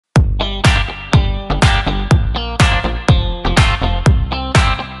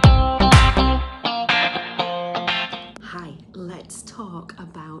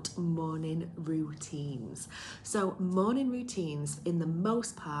about morning routines. So morning routines, in the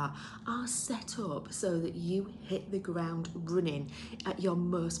most part, are set up so that you hit the ground running at your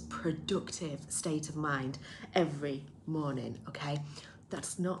most productive state of mind every morning, okay?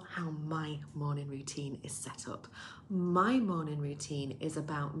 That's not how my morning routine is set up. My morning routine is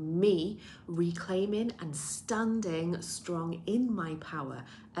about me reclaiming and standing strong in my power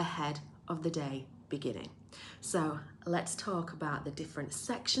ahead of the day beginning. So let's talk about the different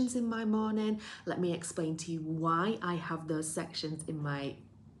sections in my morning. Let me explain to you why I have those sections in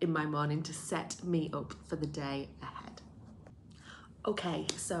my morning to set me up for the day ahead. Okay,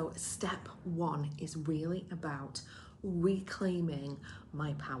 so step one is really about reclaiming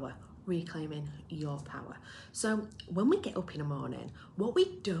my power, reclaiming your power. So when we get up in the morning, what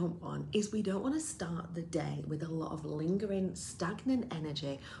we don't want is we don't want to start the day with a lot of lingering, stagnant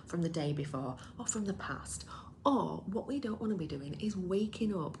energy from the day before or from the past. Or what we don't want to be doing is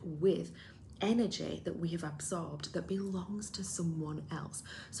waking up with energy that we have absorbed that belongs to someone else.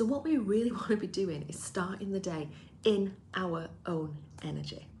 So what we really want to be doing is starting the day in our own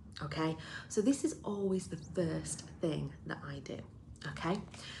energy, okay? So this is always the first thing that I do, okay?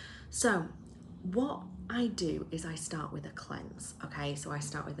 So what I do is I start with a cleanse, okay? So I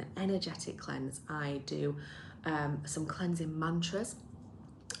start with an energetic cleanse. I do some cleansing mantras.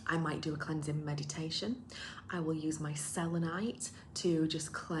 I might do a cleansing meditation. I will use my selenite to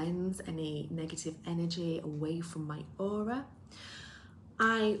just cleanse any negative energy away from my aura.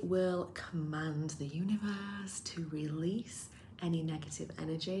 I will command the universe to release any negative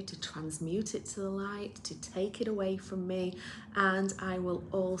energy, to transmute it to the light, to take it away from me. And I will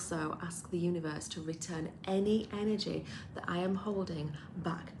also ask the universe to return any energy that I am holding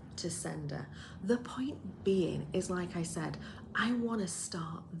back to sender. The point being is, like I said, I want to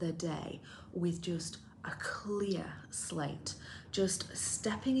start the day with just a clear slate, just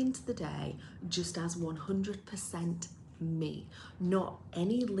stepping into the day just as 100% me, not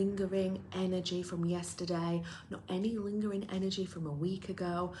any lingering energy from yesterday, not any lingering energy from a week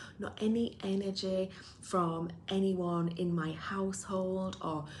ago, not any energy from anyone in my household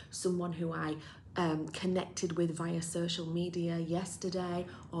or someone who I connected with via social media yesterday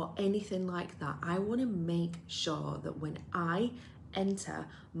or anything like that. I want to make sure that when I enter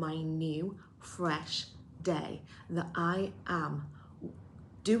my new fresh day, that I am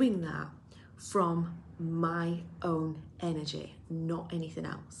doing that from my own energy, not anything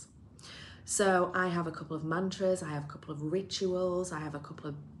else. So I have a couple of mantras, I have a couple of rituals, I have a couple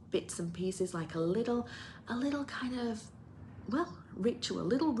of bits and pieces, like a little kind of, well, ritual,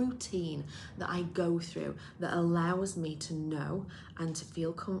 little routine that I go through that allows me to know and to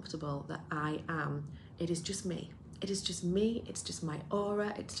feel comfortable that it is just me. It is just me, it's just my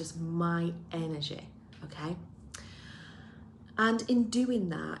aura, it's just my energy, okay? And in doing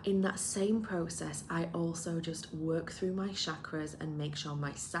that, in that same process, I also just work through my chakras and make sure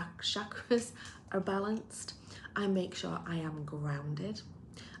my chakras are balanced. I make sure I am grounded,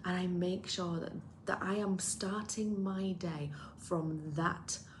 and I make sure that I am starting my day from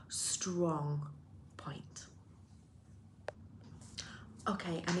that strong point.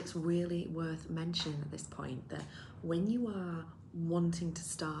 Okay, and it's really worth mentioning at this point that when you are wanting to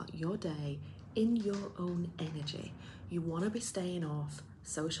start your day in your own energy, you want to be staying off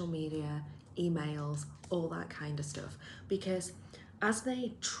social media, emails, all that kind of stuff, because as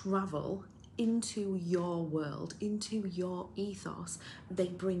they travel into your world, into your ethos, they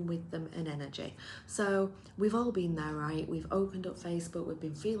bring with them an energy. So we've all been there, right? We've opened up Facebook, we've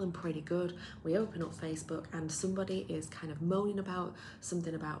been feeling pretty good. We open up Facebook and somebody is kind of moaning about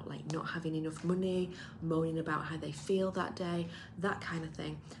something about like not having enough money, moaning about how they feel that day, that kind of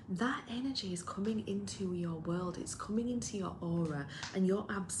thing. That energy is coming into your world, it's coming into your aura, and you're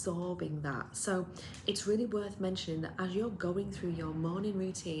absorbing that. So it's really worth mentioning that as you're going through your morning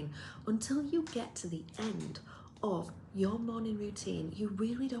routine, until you get to the end of your morning routine, you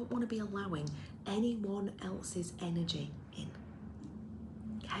really don't want to be allowing anyone else's energy in,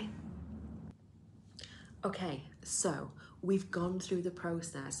 okay? Okay, so we've gone through the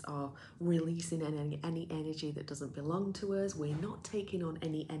process of releasing any energy that doesn't belong to us. We're not taking on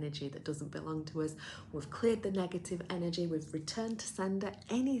any energy that doesn't belong to us. We've cleared the negative energy. We've returned to sender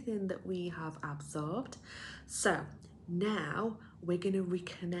anything that we have absorbed. So now we're going to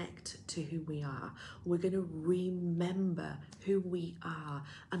reconnect to who we are. We're going to remember who we are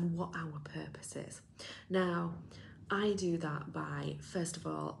and what our purpose is. Now, I do that by, first of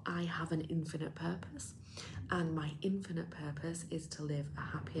all, I have an infinite purpose, and my infinite purpose is to live a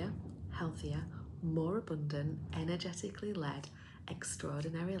happier, healthier, more abundant, energetically led,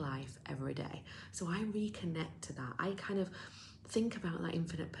 extraordinary life every day. So I reconnect to that. I kind of think about that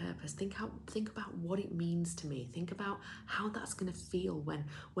infinite purpose. Think about what it means to me. Think about how that's going to feel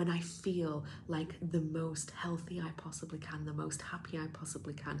when I feel like the most healthy I possibly can, the most happy I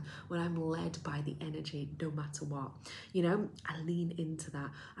possibly can, when I'm led by the energy no matter what. You know, I lean into that.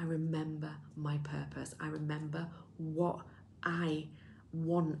 I remember my purpose. I remember what I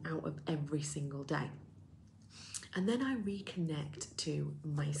want out of every single day. And then I reconnect to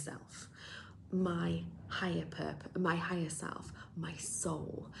myself, my higher purpose, my higher self, my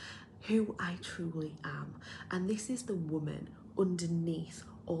soul, who I truly am. And this is the woman underneath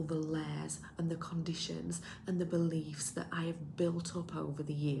all the layers and the conditions and the beliefs that I have built up over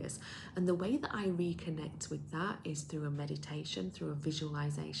the years. And the way that I reconnect with that is through a meditation, through a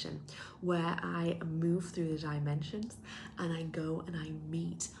visualization, where I move through the dimensions and I go and I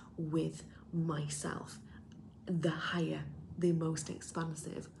meet with myself, the higher, the most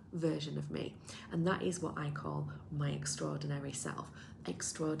expansive version of me. And that is what I call my extraordinary self.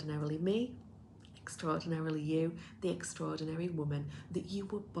 Extraordinarily me, extraordinarily you, the extraordinary woman that you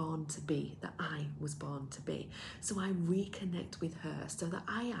were born to be, that I was born to be. So I reconnect with her so that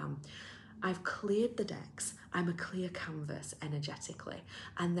I've cleared the decks, I'm a clear canvas energetically.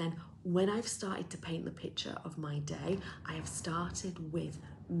 And then when I've started to paint the picture of my day, I have started with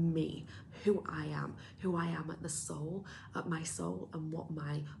me, who I am at the soul, at my soul, and what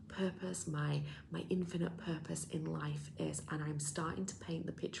my purpose, my infinite purpose in life is. And I'm starting to paint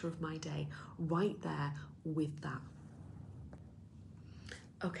the picture of my day right there with that.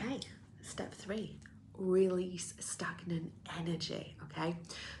 Okay, step 3, release stagnant energy. Okay,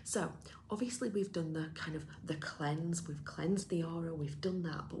 so obviously we've done the cleanse, we've cleansed the aura, we've done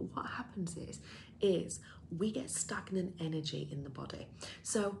that, but what happens is we get stagnant energy in the body.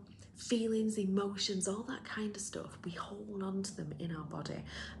 So feelings, emotions, all that kind of stuff, we hold on to them in our body,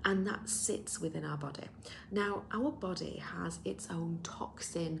 and that sits within our body. Now, our body has its own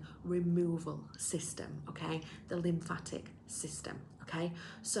toxin removal system, okay, the lymphatic system. Okay,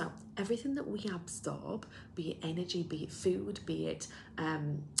 so everything that we absorb, be it energy, be it food, be it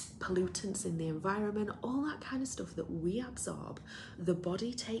pollutants in the environment, all that kind of stuff that we absorb, the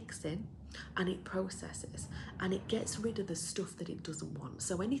body takes in and it processes and it gets rid of the stuff that it doesn't want.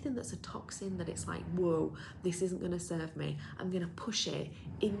 So anything that's a toxin that it's like, whoa, this isn't going to serve me, I'm going to push it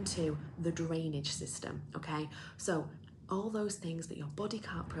into the drainage system. Okay, so all those things that your body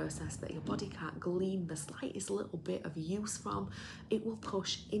can't process, that your body can't glean the slightest little bit of use from, it will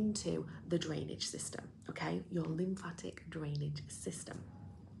push into the drainage system, okay? Your lymphatic drainage system.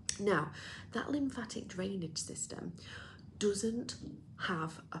 Now, that lymphatic drainage system doesn't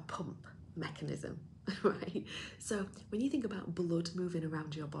have a pump mechanism, right? So when you think about blood moving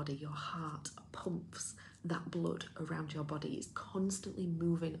around your body, your heart pumps that blood around your body. It's constantly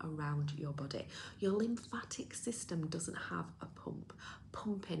moving around your body. Your lymphatic system doesn't have a pump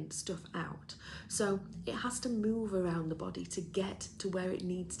pumping stuff out. So it has to move around the body to get to where it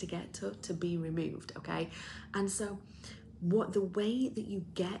needs to get to be removed, okay? And so the way that you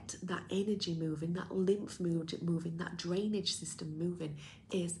get that energy moving, that lymph moving, that drainage system moving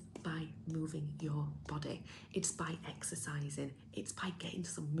is by moving your body. It's by exercising. It's by getting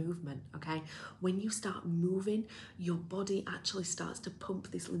some movement, okay? When you start moving, your body actually starts to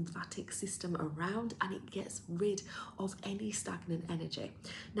pump this lymphatic system around and it gets rid of any stagnant energy.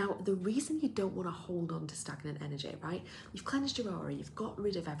 Now, the reason you don't want to hold on to stagnant energy, right? You've cleansed your aura, you've got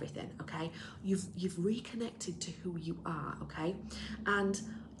rid of everything, okay? You've reconnected to who you are, okay? And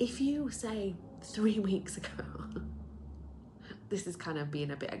if you say 3 weeks ago, this is kind of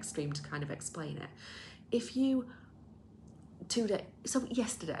being a bit extreme to kind of explain it. If you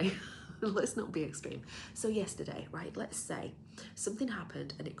yesterday, let's not be extreme. So yesterday, right, let's say something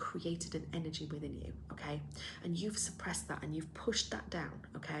happened and it created an energy within you, okay? And you've suppressed that and you've pushed that down,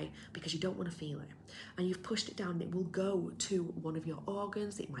 okay? Because you don't want to feel it. And you've pushed it down and it will go to one of your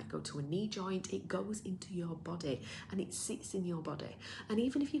organs, it might go to a knee joint, it goes into your body and it sits in your body. And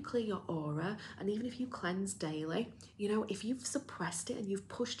even if you clear your aura and even if you cleanse daily, you know, if you've suppressed it and you've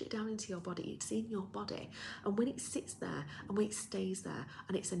pushed it down into your body, it's in your body. And when it sits there and when it stays there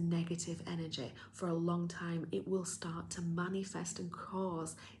and it's a negative energy for a long time, it will start to manifest and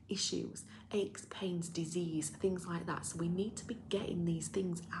cause issues, aches, pains, disease, things like that. So we need to be getting these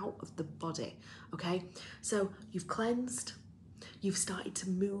things out of the body, okay? So you've cleansed, you've started to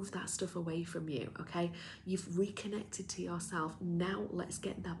move that stuff away from you, okay? You've reconnected to yourself. Now let's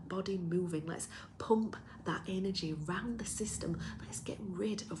get that body moving. Let's pump that energy around the system. Let's get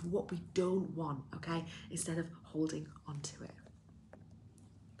rid of what we don't want, okay? Instead of holding onto it.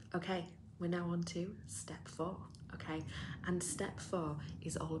 Okay, we're now on to step 4, okay? And step 4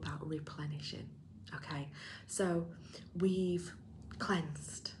 is all about replenishing. Okay, so we've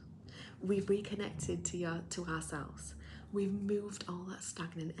cleansed, we've reconnected to ourselves. We've moved all that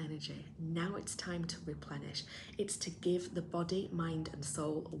stagnant energy. Now it's time to replenish. It's to give the body, mind, and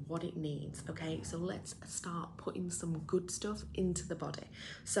soul what it needs. Okay, so let's start putting some good stuff into the body.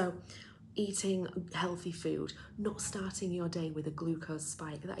 So, eating healthy food, not starting your day with a glucose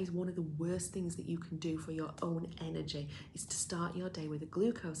spike. That is one of the worst things that you can do for your own energy, is to start your day with a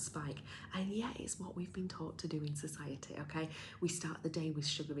glucose spike. And yet it's what we've been taught to do in society. Okay, we start the day with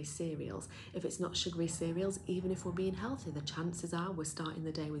sugary cereals. If it's not sugary cereals, even if we're being healthy, the chances are we're starting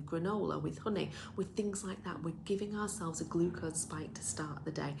the day with granola, with honey, with things like that. We're giving ourselves a glucose spike to start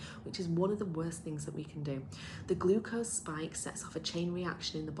the day, which is one of the worst things that we can do. The glucose spike sets off a chain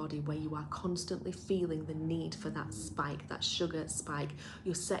reaction in the body where you are constantly feeling the need for that spike, that sugar spike.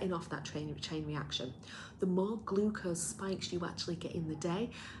 You're setting off that chain reaction. The more glucose spikes you actually get in the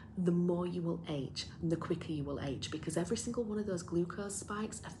day, the more you will age and the quicker you will age, because every single one of those glucose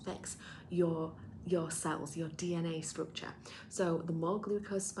spikes affects your cells, your DNA structure. So the more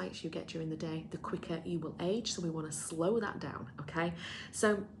glucose spikes you get during the day, the quicker you will age. So we want to slow that down. Okay,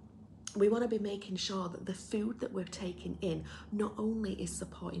 so we want to be making sure that the food that we're taking in not only is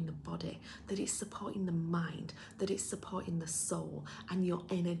supporting the body, that it's supporting the mind, that it's supporting the soul and your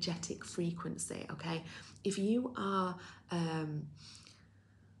energetic frequency. Okay, if you are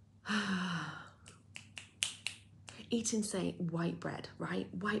eating, say, white bread, right?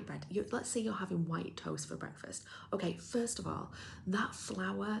 White bread. Let's say you're having white toast for breakfast. Okay, first of all, that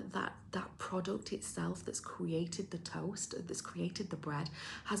flour, that product itself that's created the toast, that's created the bread,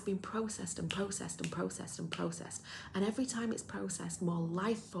 has been processed and processed and processed and processed. And every time it's processed, more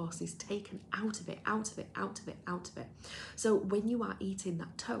life force is taken out of it, out of it, out of it, out of it. So when you are eating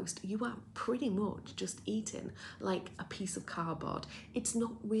that toast, you are pretty much just eating like a piece of cardboard. It's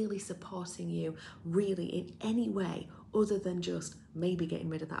not really supporting you really in any way other than just maybe getting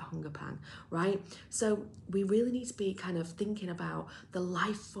rid of that hunger pang, right? So we really need to be kind of thinking about the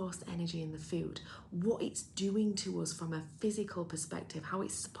life force energy in the food, what it's doing to us from a physical perspective, how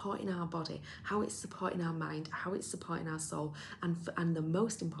it's supporting our body, how it's supporting our mind, how it's supporting our soul, and the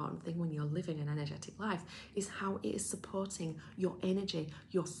most important thing when you're living an energetic life is how it is supporting your energy,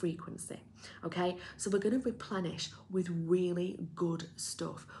 your frequency. Okay, so we're going to replenish with really good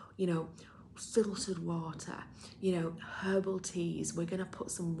stuff, filtered water, herbal teas. We're going to put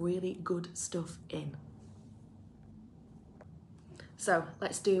some really good stuff in. So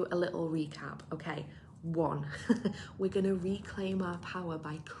let's do a little recap. Okay, 1, we're going to reclaim our power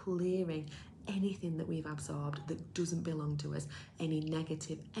by clearing anything that we've absorbed that doesn't belong to us, any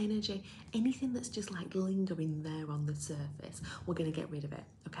negative energy, anything that's just like lingering there on the surface. We're going to get rid of it.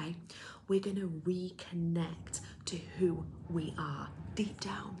 Okay, we're going to reconnect to who we are deep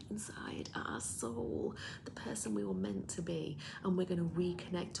down inside our soul, the person we were meant to be, and we're going to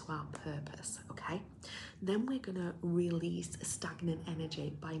reconnect to our purpose. Okay, then we're going to release stagnant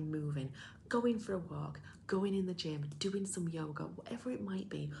energy by moving, going for a walk, going in the gym, doing some yoga, whatever it might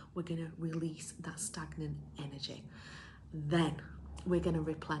be. We're going to release that stagnant energy. Then we're going to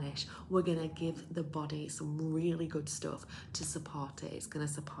replenish. We're going to give the body some really good stuff to support it. It's going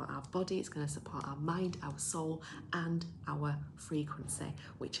to support our body, it's going to support our mind, our soul, and our frequency,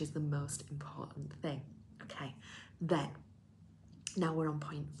 which is the most important thing. Okay, then now we're on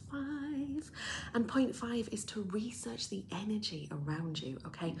point 5, and point 5 is to research the energy around you.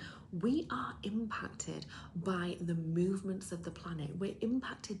 Okay, we are impacted by the movements of the planet, we're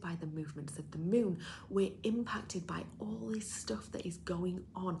impacted by the movements of the moon, we're impacted by all this stuff that is going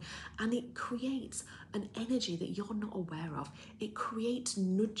on, and it creates an energy that you're not aware of. It creates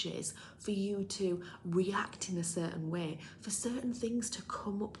nudges for you to react in a certain way, for certain things to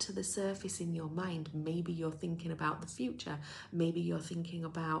come up to the surface in your mind. Maybe you're thinking about the future, maybe you're thinking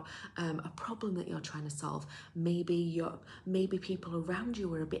about a problem that you're trying to solve, maybe people around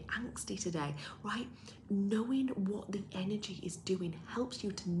you are a bit angsty today, right? Knowing what the energy is doing helps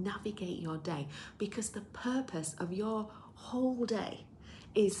you to navigate your day, because the purpose of your whole day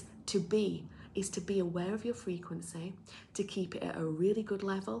is to be aware of your frequency, to keep it at a really good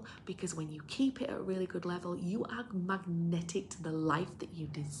level, because when you keep it at a really good level, you are magnetic to the life that you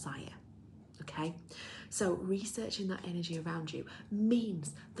desire. Okay, so researching that energy around you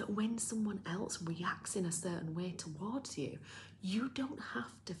means that when someone else reacts in a certain way towards you, you don't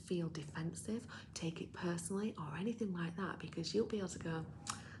have to feel defensive, take it personally, or anything like that, because you'll be able to go,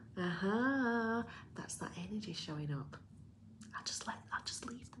 aha, that's that energy showing up. I'll just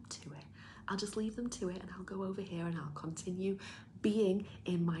leave them to it. I'll just leave them to it, and I'll go over here and I'll continue being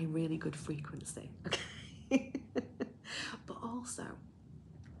in my really good frequency. Okay. But also,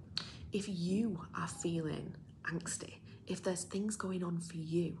 if you are feeling angsty, if there's things going on for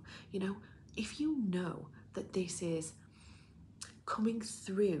you, you know, if you know that this is coming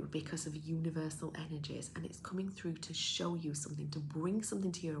through because of universal energies and it's coming through to show you something, to bring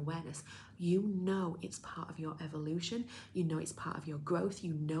something to your awareness, you know it's part of your evolution, you know it's part of your growth,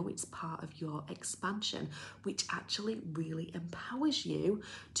 you know it's part of your expansion, which actually really empowers you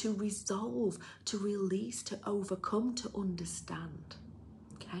to resolve, to release, to overcome, to understand.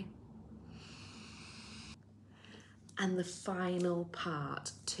 Okay? And the final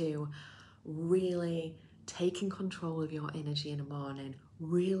part to really taking control of your energy in the morning,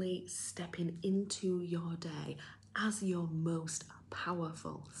 really stepping into your day as your most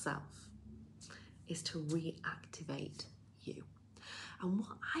powerful self, is to reactivate you. And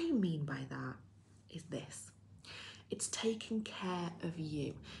what I mean by that is this: it's taking care of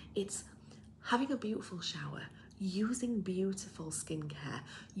you. It's having a beautiful shower, using beautiful skincare,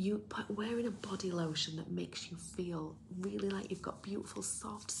 wearing a body lotion that makes you feel really like you've got beautiful,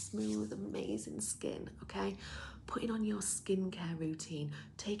 soft, smooth, amazing skin, okay? Putting on your skincare routine,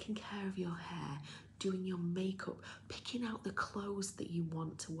 taking care of your hair, doing your makeup, picking out the clothes that you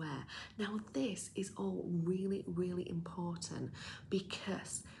want to wear. Now, this is all really, really important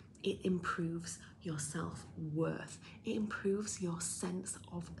because it improves your self-worth. It improves your sense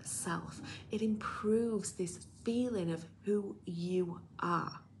of self. It improves this feeling of who you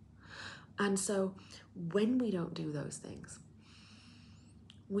are. And so when we don't do those things,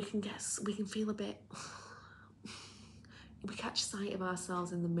 we can feel a bit, we catch sight of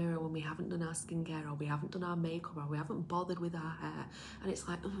ourselves in the mirror when we haven't done our skincare, or we haven't done our makeup, or we haven't bothered with our hair. And it's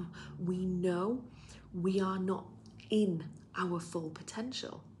like, we know we are not in our full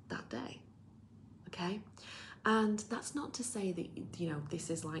potential that day. Okay? And that's not to say that, you know, this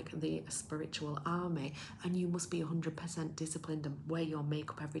is like the spiritual army and you must be 100% disciplined and wear your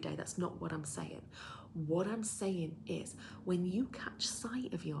makeup every day. That's not what I'm saying. What I'm saying is, when you catch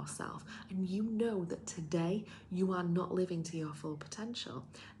sight of yourself and you know that today you are not living to your full potential,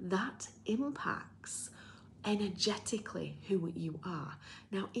 that impacts energetically who you are.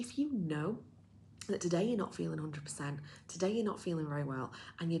 Now, if you know that today you're not feeling 100%, today you're not feeling very well,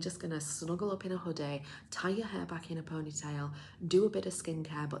 and you're just going to snuggle up in a hoodie, tie your hair back in a ponytail, do a bit of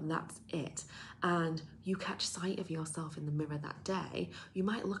skincare, but that's it, and you catch sight of yourself in the mirror that day, you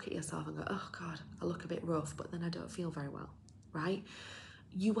might look at yourself and go, oh God, I look a bit rough, but then I don't feel very well, right?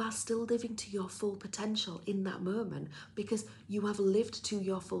 You are still living to your full potential in that moment because you have lived to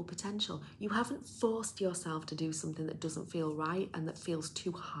your full potential. You haven't forced yourself to do something that doesn't feel right and that feels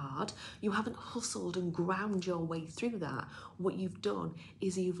too hard. You haven't hustled and ground your way through that. What you've done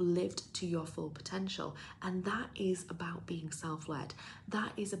is you've lived to your full potential. And that is about being self-led.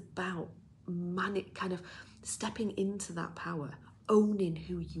 That is about kind of stepping into that power, owning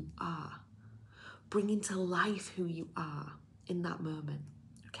who you are, bringing to life who you are in that moment.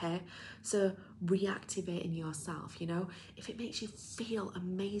 Okay, so reactivating yourself, you know, if it makes you feel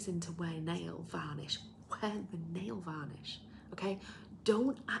amazing to wear nail varnish, wear the nail varnish. Okay,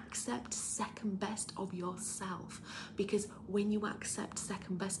 don't accept second best of yourself, because when you accept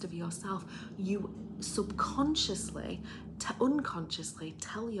second best of yourself, you subconsciously to unconsciously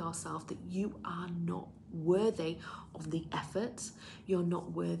tell yourself that you are not worthy of the effort, you're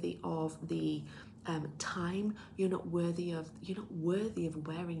not worthy of the time, you're not worthy of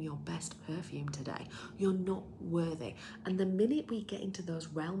wearing your best perfume today. You're not worthy. And the minute we get into those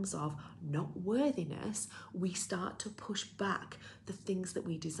realms of not worthiness, we start to push back the things that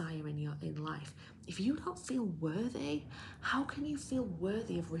we desire in life. If you don't feel worthy, how can you feel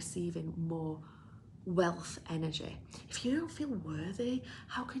worthy of receiving more wealth energy? If you don't feel worthy,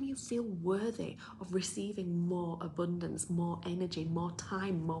 how can you feel worthy of receiving more abundance, more energy, more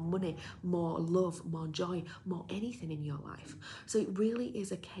time, more money, more love, more joy, more anything in your life? So it really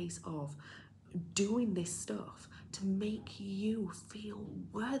is a case of doing this stuff to make you feel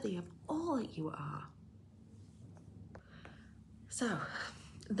worthy of all that you are. So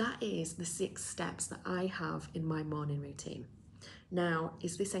that is the 6 steps that I have in my morning routine. Now,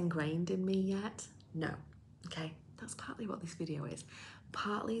 is this ingrained in me yet? No. Okay, that's partly what this video is.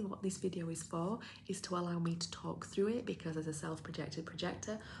 Partly what this video is for is to allow me to talk through it, because as a self-projected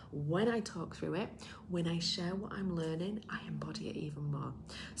projector, when I talk through it, when I share what I'm learning, I embody it even more.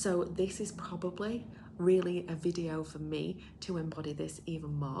 So this is probably really a video for me to embody this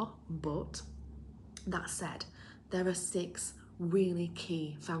even more. But that said, there are 6 really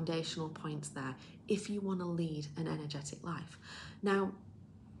key foundational points there if you want to lead an energetic life. Now,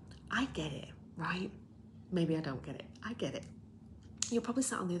 I get it, right? Maybe I don't get it. I get it. You're probably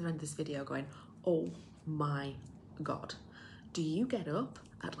sat on the other end of this video going, oh my God, do you get up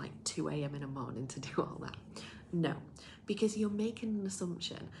at like 2 a.m. in the morning to do all that. No, because you're making an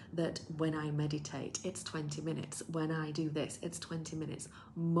assumption that when I meditate, it's 20 minutes. When I do this, it's 20 minutes.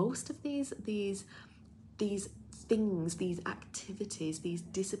 Most of these things, these activities, these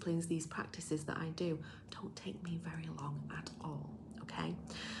disciplines, these practices that I do don't take me very long at all, okay?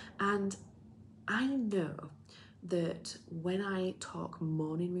 And I know that when I talk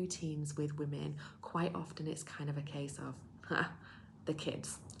morning routines with women, quite often it's kind of a case of the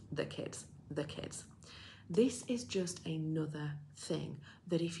kids, the kids, the kids. This is just another thing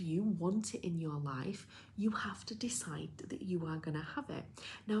that if you want it in your life, you have to decide that you are going to have it.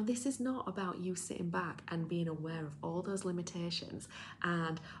 Now, this is not about you sitting back and being aware of all those limitations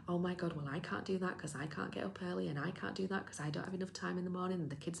and, oh my God, well, I can't do that because I can't get up early, and I can't do that because I don't have enough time in the morning, and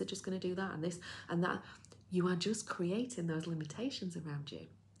the kids are just going to do that and this and that. You are just creating those limitations around you,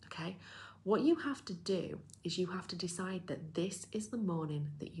 okay? What you have to do is you have to decide that this is the morning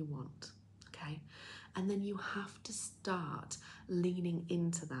that you want, okay? And then you have to start leaning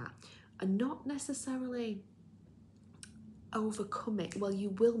into that and not necessarily overcome it. Well, you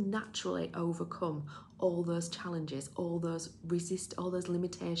will naturally overcome all those challenges, all those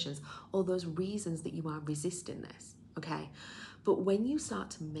limitations, all those reasons that you are resisting this, okay? But when you start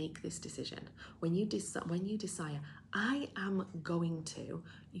to make this decision, when you desire, I am going to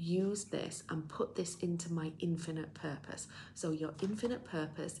use this and put this into my infinite purpose. So your infinite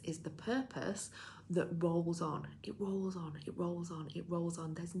purpose is the purpose that rolls on. It rolls on, it rolls on, it rolls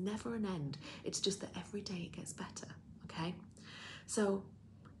on. There's never an end. It's just that every day it gets better, okay? So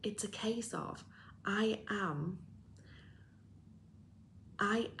it's a case of I am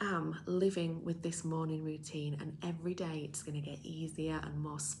living with this morning routine, and every day it's going to get easier and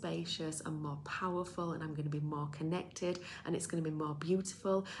more spacious and more powerful, and I'm going to be more connected, and it's going to be more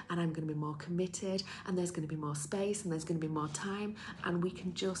beautiful, and I'm going to be more committed, and there's going to be more space, and there's going to be more time, and we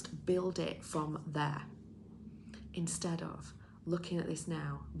can just build it from there, instead of looking at this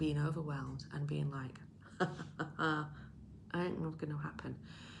now, being overwhelmed and being like, ain't not going to happen.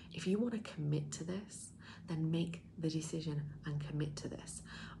 If you want to commit to this, then make the decision and commit to this.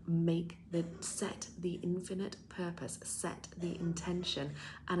 Set the infinite purpose, set the intention,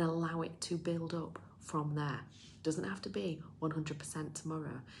 and allow it to build up from there. It doesn't have to be 100%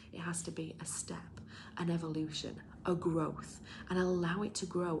 tomorrow. It has to be a step, an evolution, a growth, and allow it to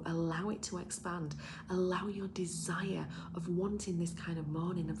grow, allow it to expand, allow your desire of wanting this kind of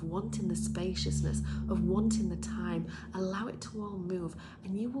morning, of wanting the spaciousness, of wanting the time, allow it to all move,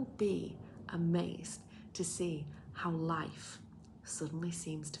 and you will be amazed to see how life suddenly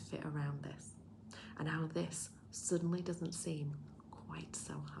seems to fit around this, and how this suddenly doesn't seem quite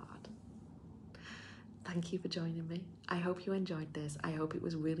so hard. Thank you for joining me. I hope you enjoyed this. I hope it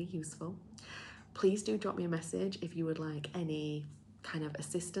was really useful. Please do drop me a message if you would like any kind of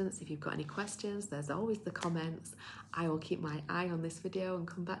assistance. If you've got any questions, there's always the comments. I will keep my eye on this video and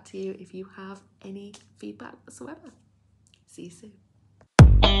come back to you if you have any feedback whatsoever. See you soon.